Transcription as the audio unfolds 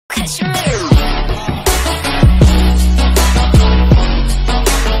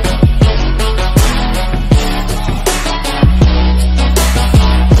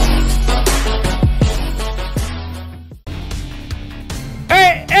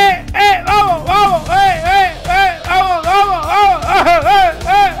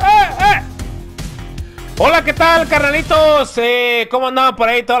Hola, ¿qué tal, carnalitos? ¿Cómo andaban por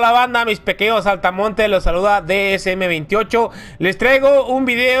ahí toda la banda? Mis pequeños saltamontes, los saluda DSM28. Les traigo un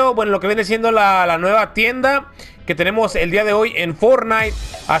video, bueno, lo que viene siendo la nueva tienda que tenemos el día de hoy en Fortnite.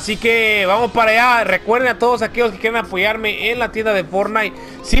 Así que vamos para allá. Recuerden a todos aquellos que quieran apoyarme en la tienda de Fortnite,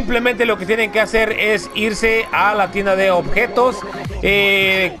 simplemente lo que tienen que hacer es irse a la tienda de objetos.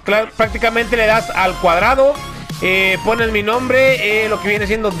 Prácticamente le das al cuadrado, pones mi nombre, lo que viene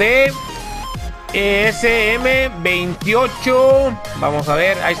siendo de SM28, vamos a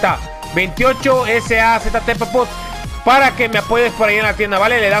ver, ahí está, 28 SAZT Papot, para que me apoyes por ahí en la tienda,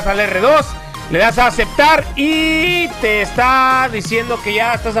 ¿vale? Le das al R2, le das a aceptar y te está diciendo que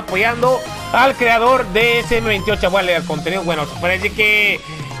ya estás apoyando al creador de SM28, vale, el contenido. Bueno, parece que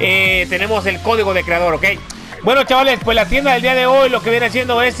tenemos el código de creador, ¿ok? Bueno, chavales, pues la tienda del día de hoy lo que viene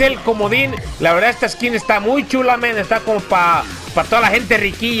haciendo es el comodín. La verdad, esta skin está muy chula, men. Está como para toda la gente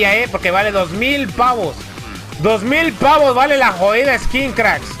riquilla, porque vale 2000 pavos. 2000 pavos vale la jodida skin,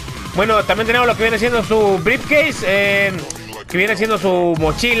 cracks. Bueno, también tenemos lo que viene siendo su briefcase, que viene siendo su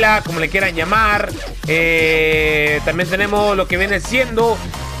mochila, como le quieran llamar. También tenemos lo que viene siendo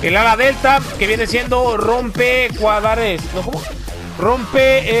el ala delta, que viene siendo rompe cuadrares. ¿No? ¿Cómo?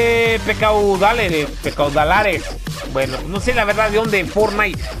 Rompe pecaudalares. Bueno, no sé la verdad de dónde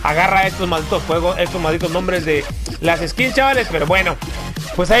Fortnite agarra estos malditos juegos, estos malditos nombres de las skins, chavales. Pero bueno,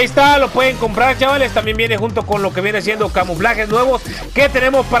 pues ahí está, lo pueden comprar, chavales. También viene junto con lo que viene siendo camuflajes nuevos que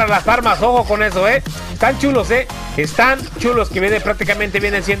tenemos para las armas. Ojo con eso, están chulos, están chulos, que prácticamente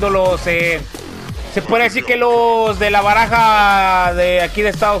vienen siendo los se puede decir que los de la baraja de aquí de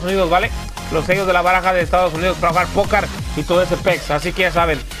Estados Unidos, ¿vale? Los sellos de la baraja de Estados Unidos para jugar póker y todo ese pex, así que ya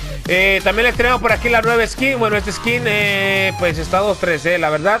saben. También les tenemos por aquí la nueva skin. Bueno, esta skin pues está 2-3, la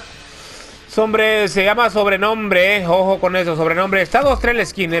verdad. Se llama sobrenombre, ojo con eso, sobrenombre. Está 2-3 la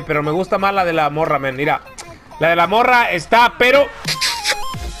skin, pero me gusta más la de la morra, men. Mira, la de la morra está, pero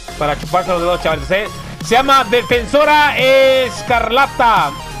para chuparse los dedos, chavales, se llama Defensora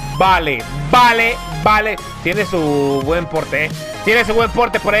Escarlata. Vale. Tiene su buen porte, Tiene su buen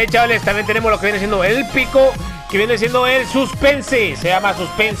porte por ahí, chavales. También tenemos lo que viene siendo el pico, que viene siendo el suspense. Se llama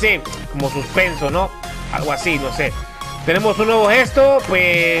suspense, como suspenso, ¿no? Algo así, no sé. Tenemos un nuevo gesto,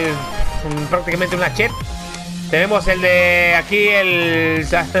 pues prácticamente una chet. Tenemos el de aquí, el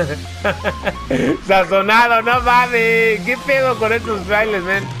sazonado, no mames. ¿Qué pedo con estos trailers,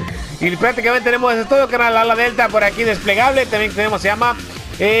 man? Y prácticamente tenemos eso todo, canal, ala delta por aquí desplegable. También tenemos, se llama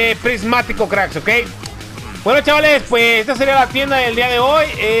prismático, cracks, ¿ok? Bueno, chavales, pues esta sería la tienda del día de hoy.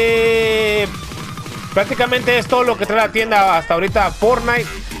 Prácticamente es todo lo que trae la tienda hasta ahorita Fortnite.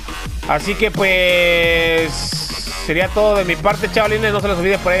 Así que pues sería todo de mi parte, chavalines. No se les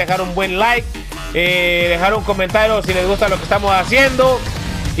olvide por ahí dejar un buen like, dejar un comentario si les gusta lo que estamos haciendo.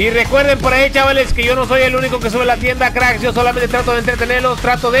 Y recuerden por ahí, chavales, que yo no soy el único que sube la tienda, cracks. Yo solamente trato de entretenerlos,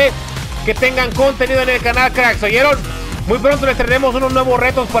 trato de que tengan contenido en el canal, cracks, ¿oyeron? Muy pronto les traeremos unos nuevos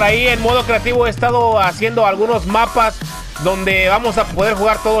retos por ahí en modo creativo. He estado haciendo algunos mapas donde vamos a poder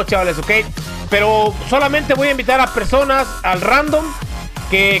jugar todo, chavales, ¿ok? Pero solamente voy a invitar a personas al random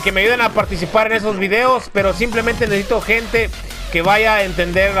que me ayuden a participar en esos videos. Pero simplemente necesito gente que vaya a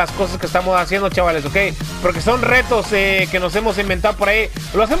entender las cosas que estamos haciendo, chavales, ¿ok? Porque son retos que nos hemos inventado por ahí.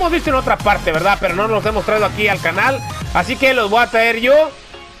 Los hemos visto en otra parte, ¿verdad? Pero no los hemos traído aquí al canal. Así que los voy a traer yo.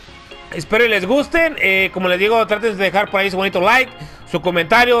 Espero y les gusten. Como les digo, traten de dejar por ahí su bonito like, su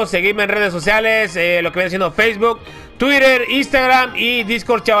comentario, seguirme en redes sociales, lo que viene siendo Facebook, Twitter, Instagram y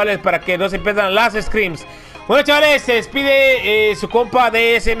Discord, chavales, para que no se pierdan las screams. Bueno, chavales, se despide su compa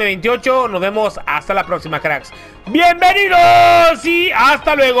DSM28. Nos vemos hasta la próxima, cracks. Bienvenidos y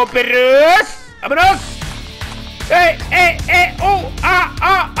hasta luego, perros. ¡Vámonos!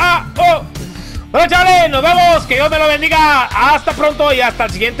 Bueno, chavales, nos vemos. Que Dios me lo bendiga. Hasta pronto y hasta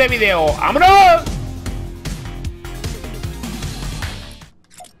el siguiente video. ¡Vámonos!